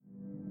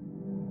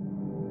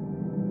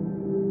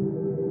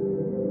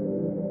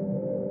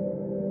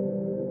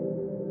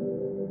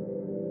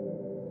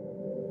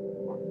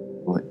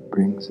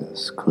brings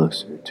us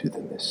closer to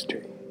the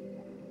mystery?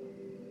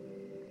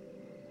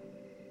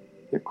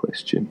 The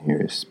question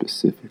here is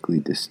specifically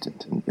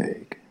distant and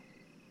vague.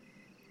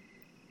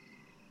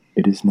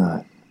 It is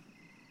not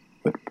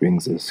what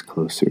brings us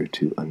closer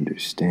to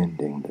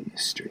understanding the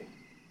mystery.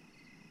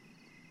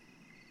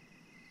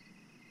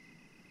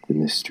 The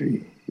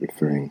mystery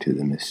referring to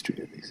the mystery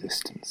of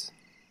existence.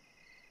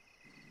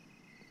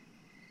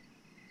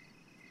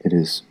 It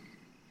is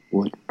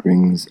what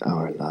brings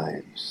our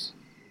lives,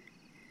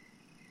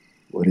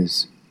 what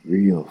is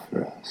real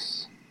for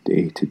us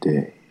day to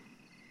day,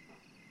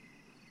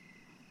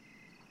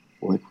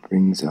 what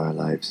brings our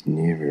lives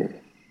nearer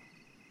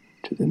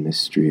to the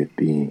mystery of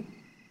being.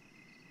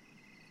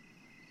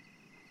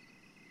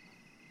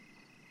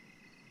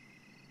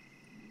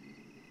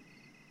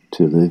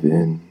 To live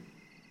in,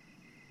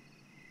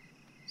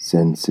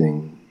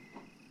 sensing,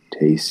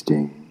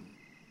 tasting,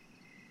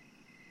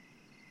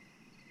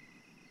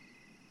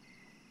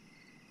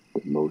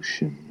 the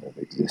motion of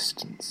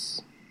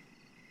existence.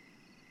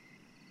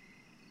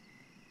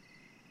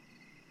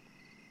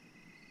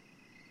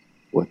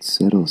 What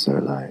settles our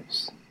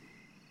lives?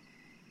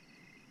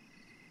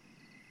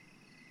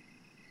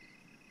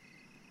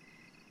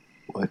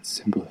 What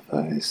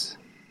simplifies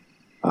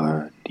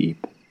our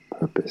deep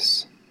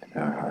purpose in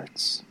our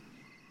hearts?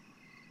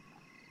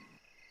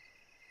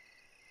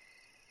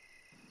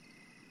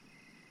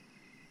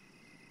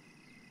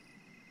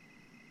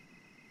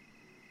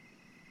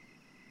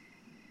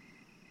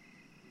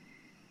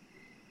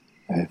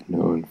 I have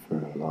known for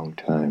a long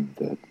time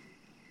that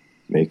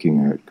making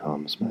art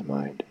calms my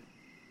mind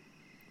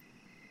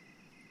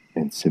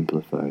and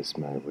simplifies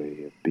my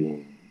way of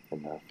being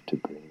enough to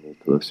bring me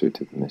closer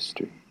to the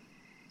mystery.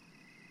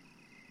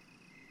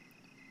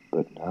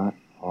 But not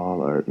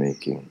all art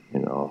making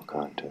in all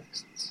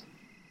contexts.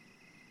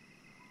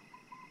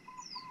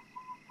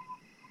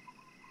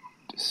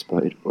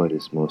 Despite what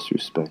is most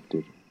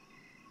respected,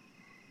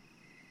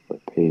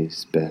 what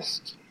pays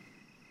best,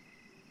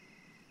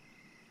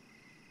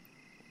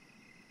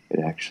 it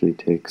actually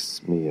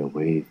takes me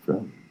away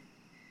from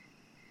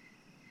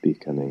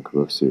becoming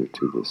closer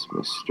to this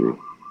mystery.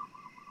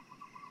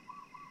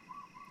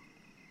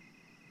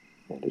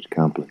 And it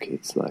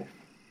complicates life.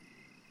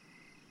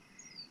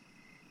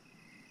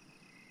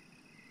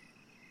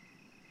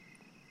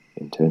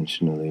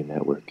 Intentionally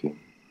networking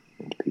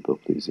and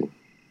people-pleasing.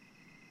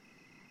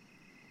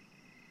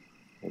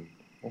 And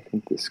I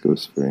think this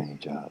goes for any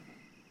job.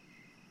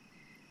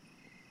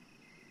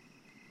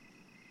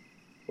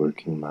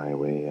 Working my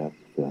way up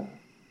the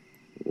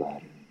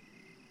ladder.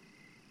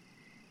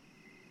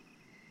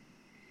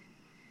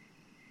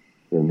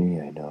 For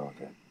me, I know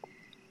that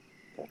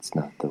that's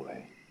not the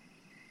way.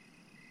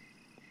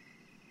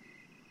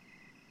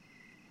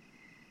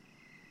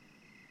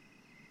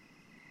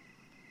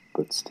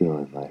 But still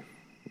in life,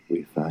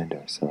 we find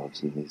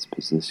ourselves in these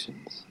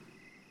positions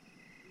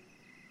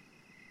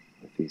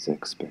with these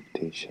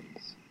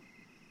expectations.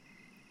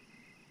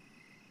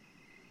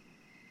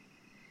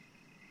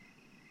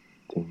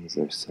 Things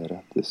are set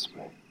up this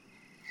way.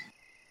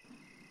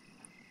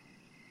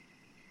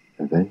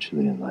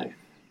 Eventually in life,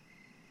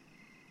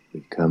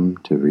 we come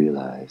to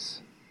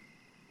realize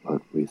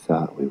what we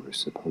thought we were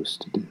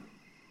supposed to do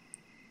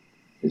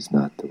is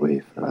not the way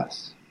for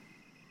us,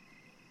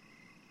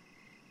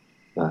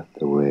 not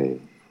the way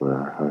for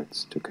our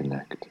hearts to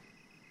connect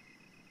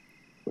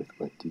with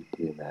what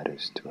deeply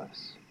matters to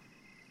us.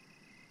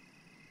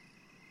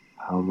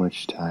 How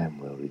much time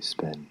will we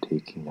spend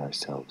taking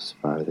ourselves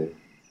farther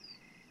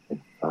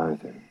and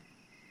farther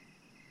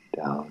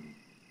down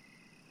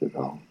the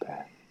wrong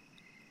path,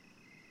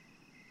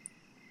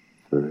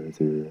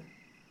 further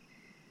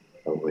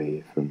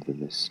away from the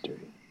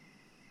mystery?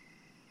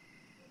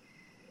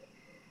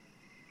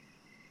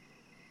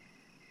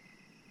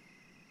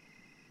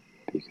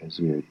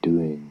 Because we are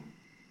doing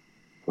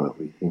what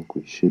we think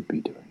we should be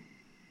doing.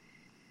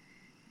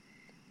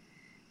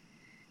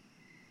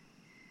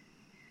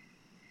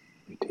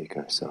 We take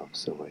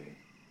ourselves away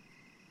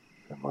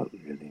from what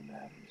really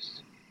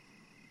matters.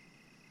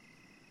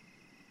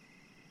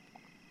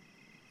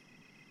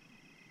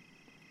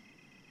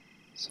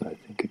 So I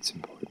think it's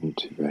important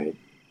to write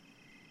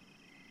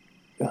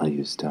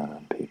values down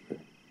on paper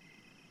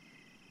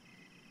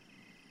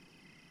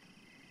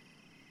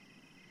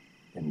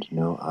and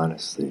know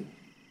honestly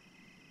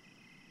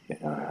in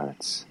our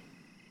hearts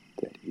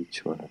that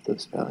each one of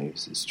those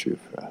values is true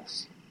for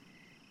us.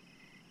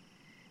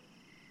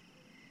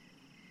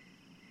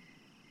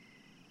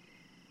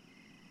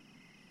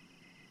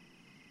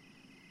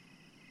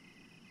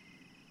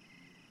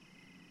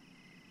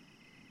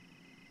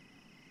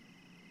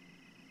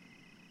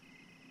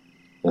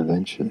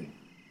 Eventually,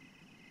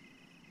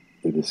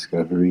 the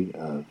discovery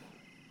of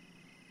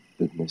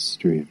the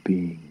mystery of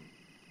being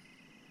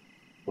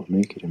will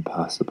make it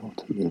impossible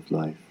to live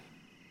life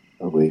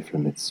away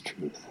from its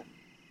truth.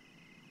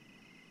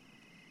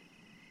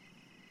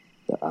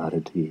 The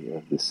oddity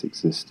of this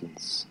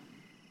existence,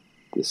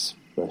 this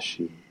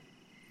fleshy,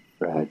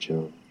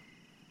 fragile,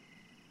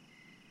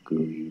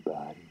 gooey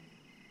body,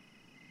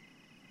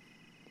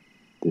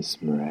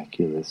 this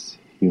miraculous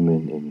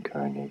human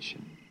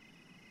incarnation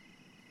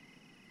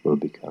will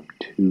become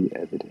too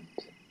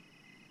evident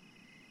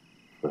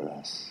for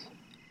us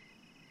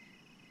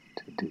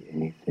to do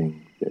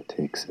anything that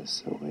takes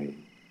us away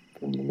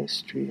from the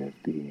mystery of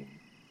being.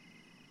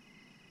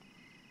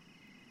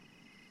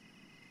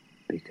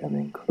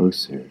 Becoming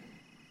closer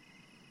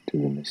to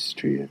the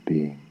mystery of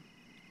being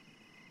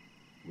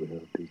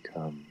will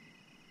become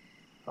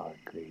our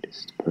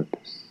greatest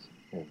purpose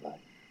in life.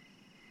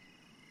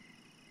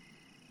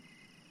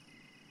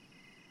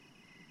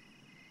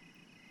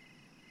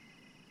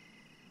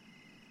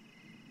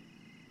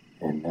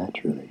 And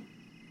naturally,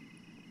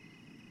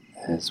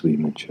 as we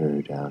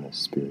mature down a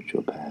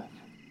spiritual path,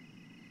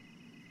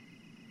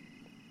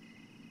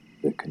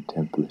 the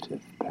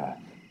contemplative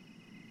path,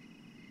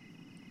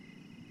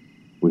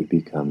 we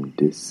become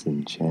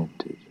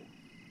disenchanted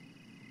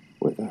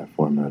with our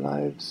former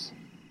lives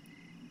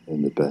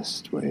in the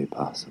best way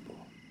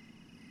possible.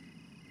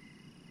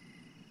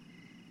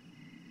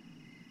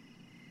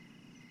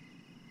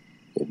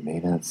 It may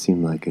not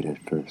seem like it at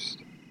first.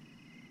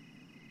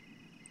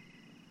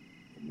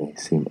 It may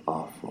seem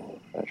awful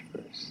at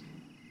first.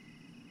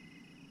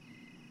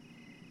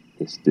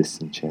 This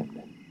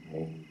disenchantment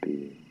may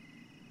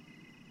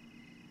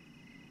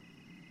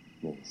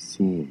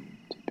seem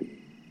to be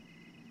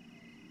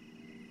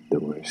the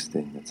worst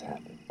thing that's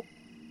happened.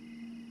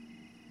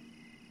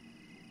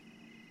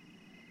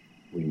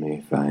 We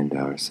may find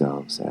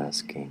ourselves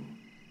asking,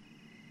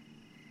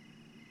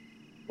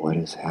 what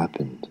has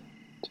happened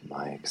to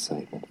my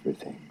excitement for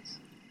things?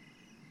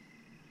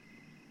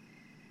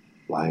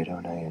 Why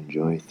don't I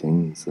enjoy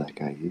things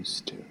like I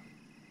used to?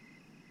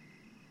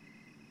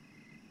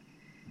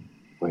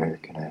 Where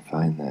can I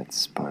find that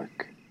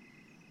spark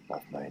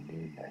of my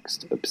new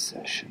next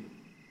obsession?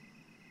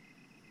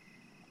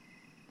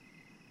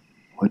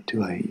 What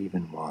do I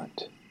even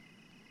want?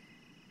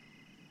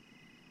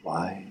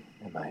 Why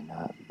am I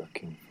not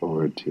looking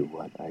forward to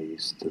what I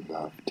used to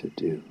love to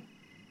do?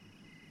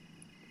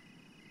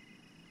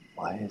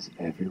 Why is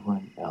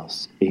everyone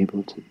else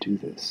able to do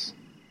this,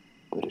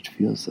 but it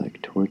feels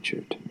like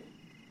torture to me?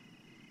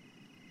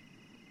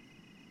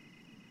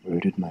 Where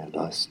did my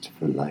lust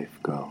for life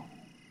go?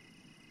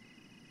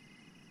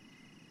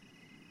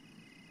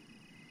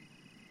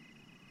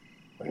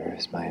 Where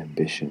has my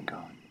ambition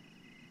gone?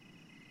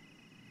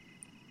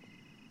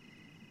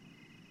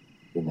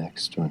 The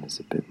next one is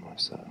a bit more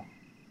subtle.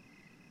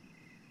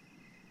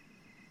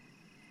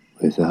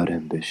 Without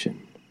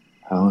ambition,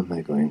 how am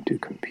I going to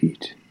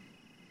compete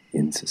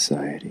in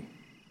society?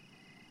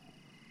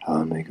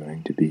 How am I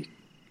going to be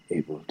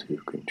able to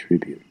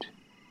contribute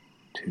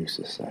to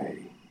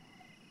society?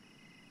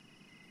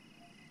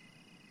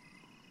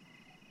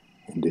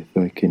 And if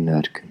I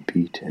cannot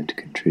compete and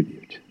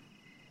contribute,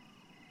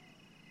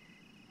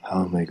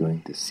 how am I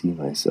going to see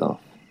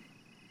myself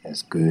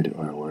as good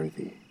or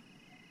worthy?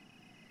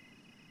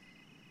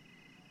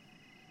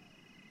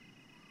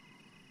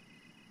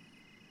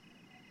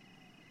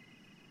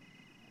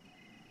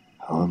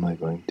 How am I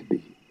going to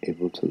be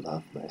able to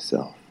love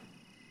myself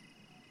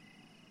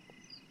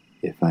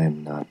if I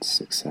am not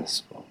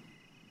successful?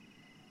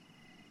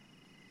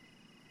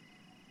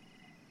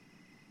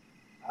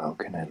 How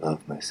can I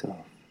love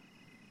myself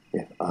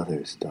if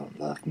others don't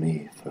love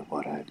me for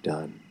what I've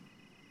done?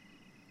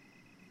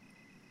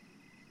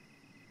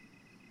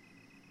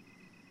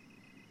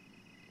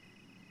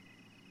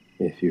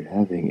 If you're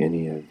having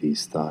any of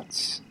these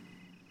thoughts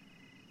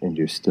and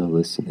you're still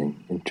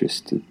listening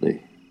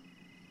interestedly,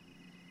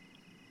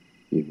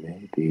 you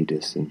may be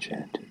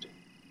disenchanted.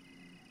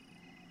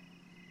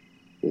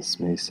 This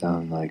may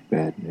sound like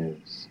bad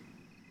news,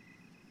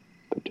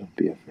 but don't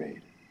be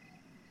afraid.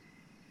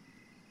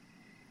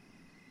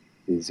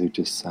 These are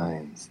just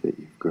signs that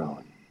you've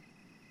grown.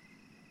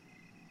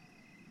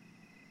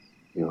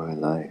 Your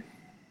life,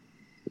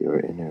 your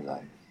inner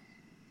life,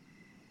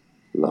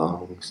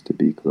 longs to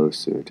be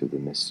closer to the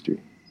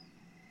mystery.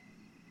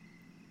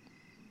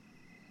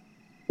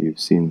 You've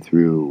seen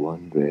through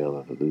one veil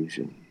of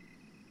illusion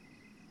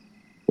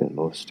that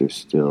most are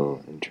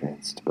still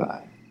entranced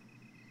by.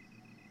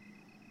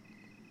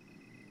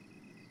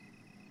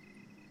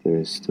 There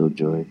is still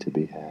joy to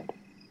be had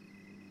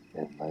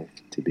and life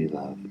to be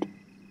loved.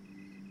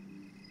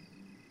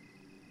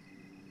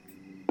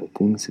 But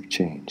things have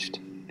changed,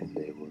 and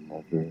they will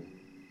never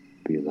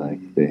be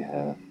like they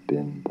have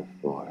been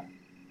before.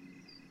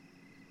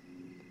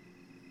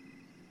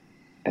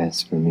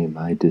 As for me,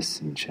 my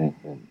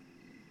disenchantment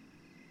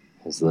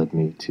has led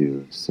me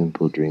to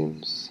simple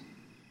dreams,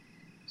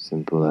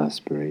 simple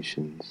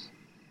aspirations,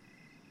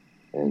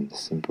 and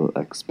simple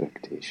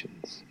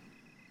expectations.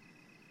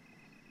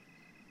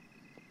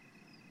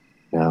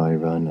 Now I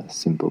run a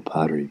simple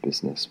pottery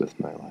business with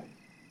my wife,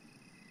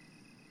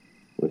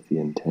 with the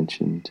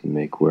intention to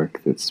make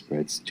work that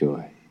spreads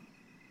joy.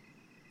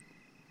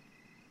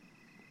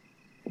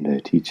 And I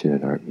teach at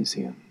an art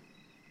museum.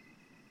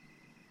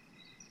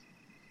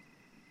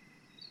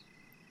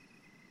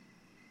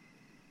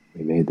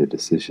 We made the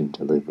decision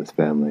to live with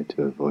family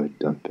to avoid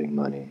dumping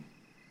money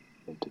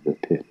into the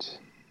pit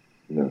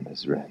known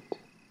as rent.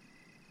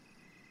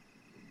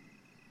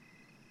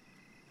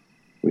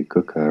 We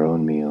cook our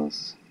own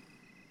meals,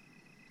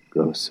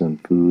 grow some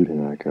food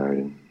in our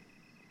garden.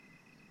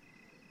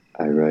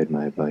 I ride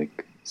my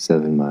bike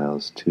 7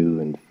 miles to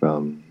and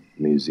from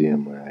the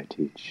museum where I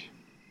teach.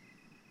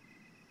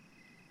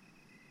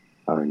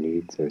 Our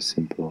needs are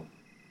simple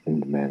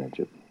and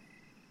manageable.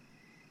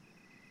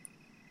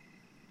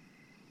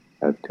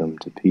 I've come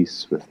to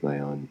peace with my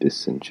own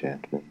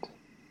disenchantment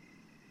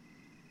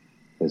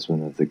as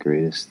one of the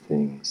greatest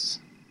things,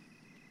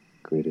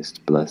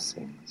 greatest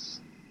blessings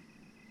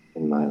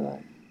in my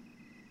life.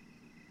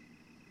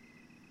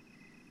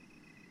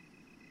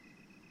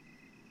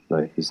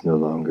 Life is no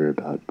longer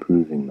about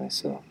proving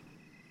myself,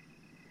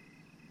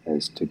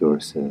 as Tagore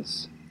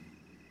says,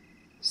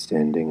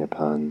 standing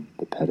upon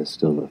the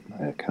pedestal of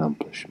my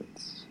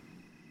accomplishments.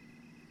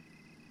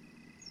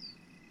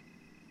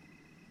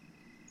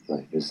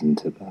 Life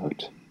isn't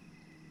about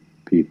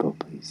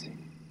people-pleasing.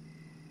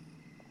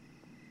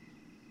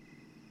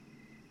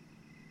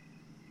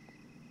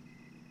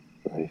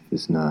 Life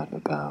is not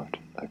about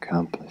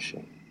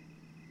accomplishing,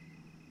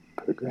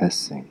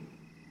 progressing,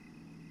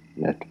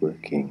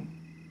 networking,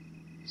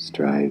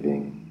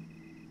 striving,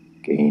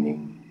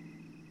 gaining,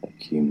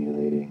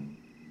 accumulating,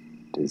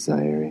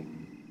 desiring,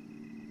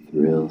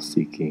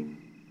 thrill-seeking,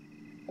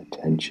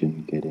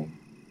 attention-getting,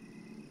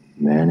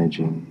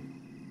 managing,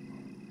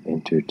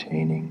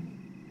 entertaining,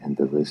 and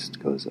the list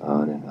goes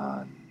on and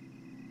on.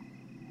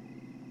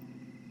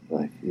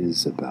 Life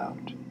is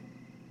about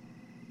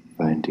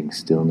finding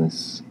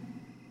stillness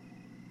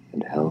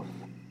and health,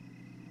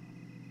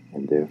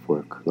 and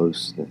therefore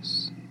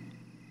closeness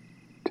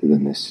to the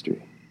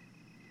mystery.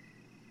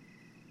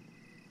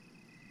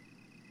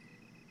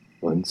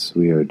 Once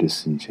we are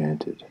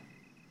disenchanted,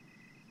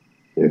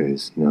 there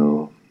is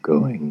no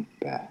going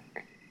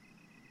back.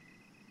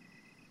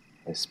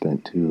 I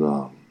spent too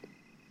long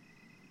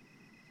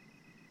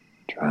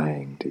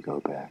trying to go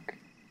back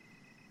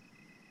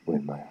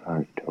when my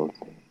heart told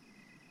me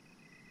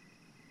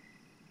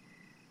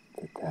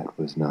that that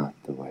was not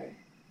the way.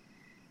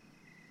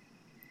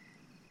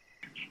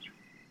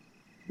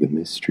 The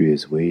mystery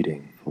is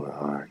waiting for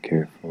our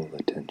careful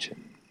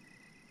attention.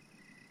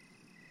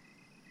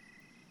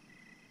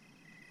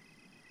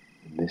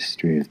 The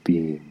mystery of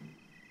being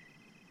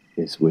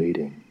is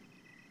waiting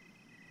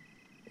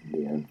in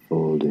the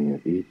unfolding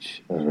of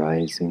each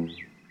arising,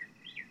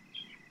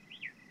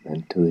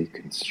 mentally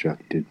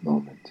constructed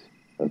moment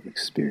of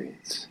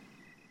experience.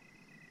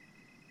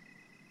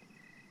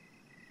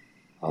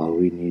 All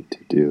we need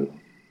to do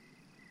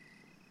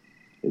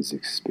is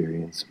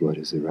experience what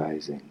is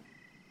arising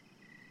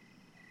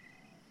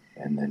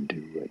and then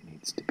do what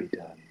needs to be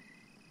done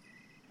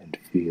and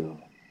feel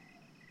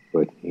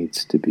what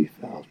needs to be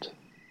felt.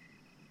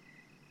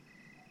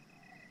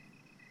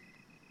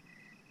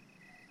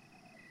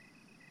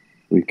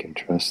 We can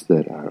trust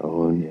that our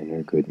own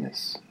inner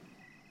goodness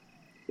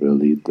will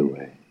lead the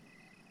way.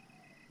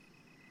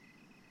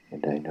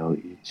 And I know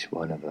each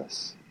one of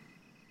us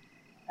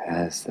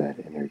has that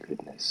inner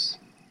goodness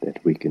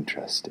that we can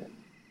trust in.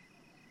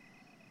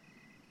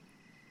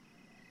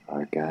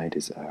 Our guide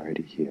is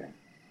already here.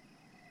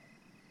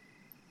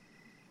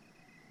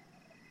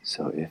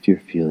 So if you're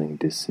feeling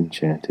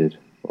disenchanted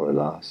or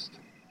lost,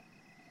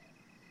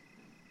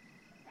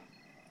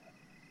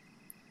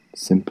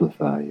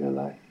 simplify your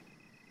life.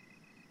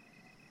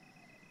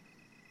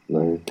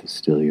 Learn to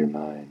still your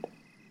mind.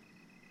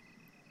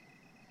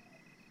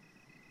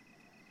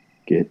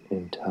 Get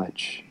in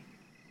touch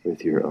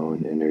with your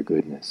own inner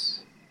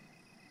goodness,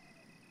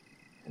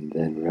 and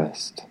then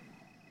rest.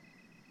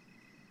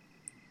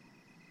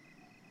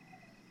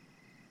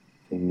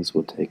 Things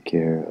will take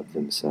care of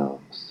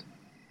themselves.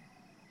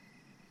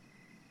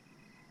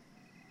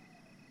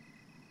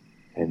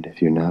 And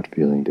if you're not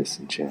feeling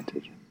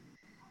disenchanted,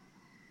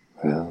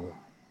 well,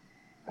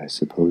 I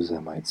suppose I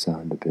might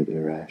sound a bit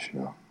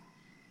irrational.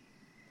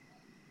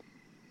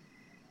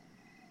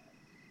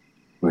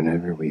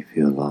 Whenever we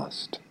feel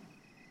lost,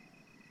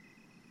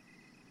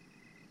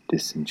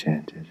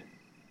 disenchanted,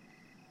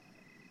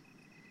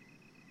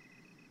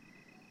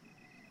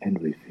 and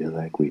we feel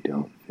like we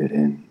don't fit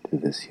into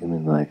this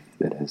human life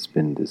that has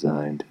been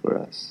designed for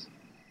us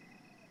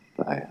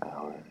by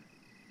our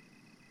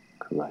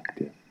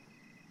collective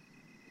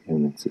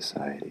human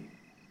society,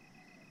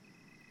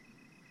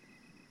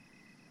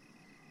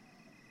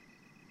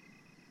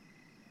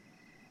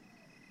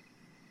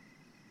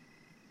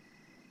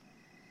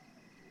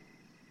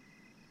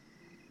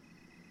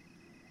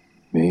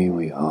 may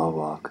we all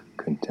walk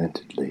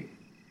contentedly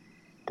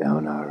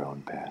down our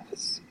own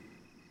paths.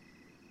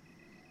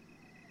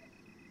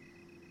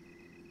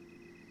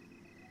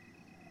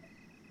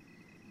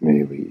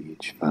 May we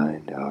each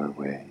find our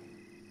way.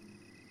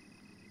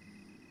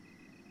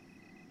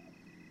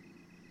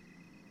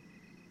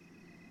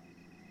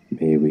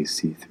 May we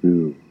see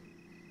through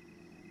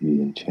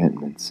the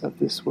enchantments of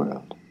this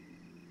world.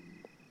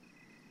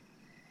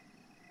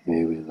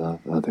 May we love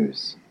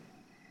others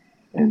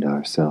and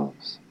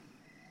ourselves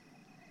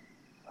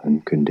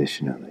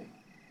unconditionally.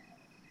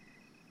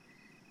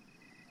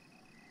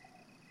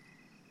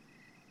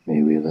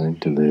 learn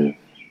to live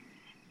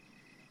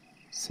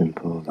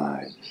simple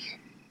lives.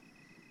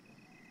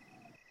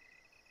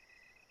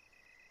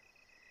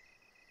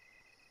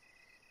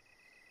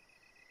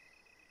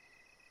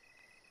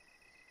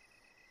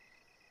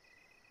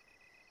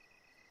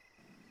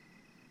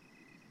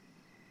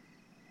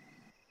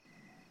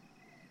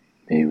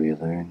 May we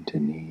learn to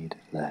need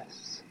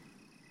less.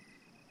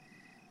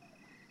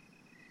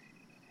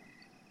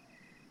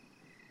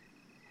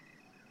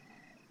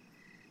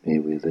 May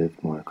we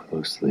live more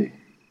closely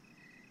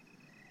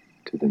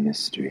to the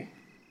mystery.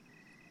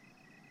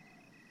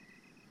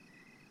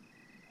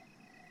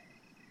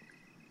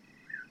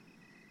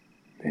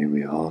 May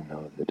we all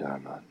know the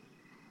Dharma.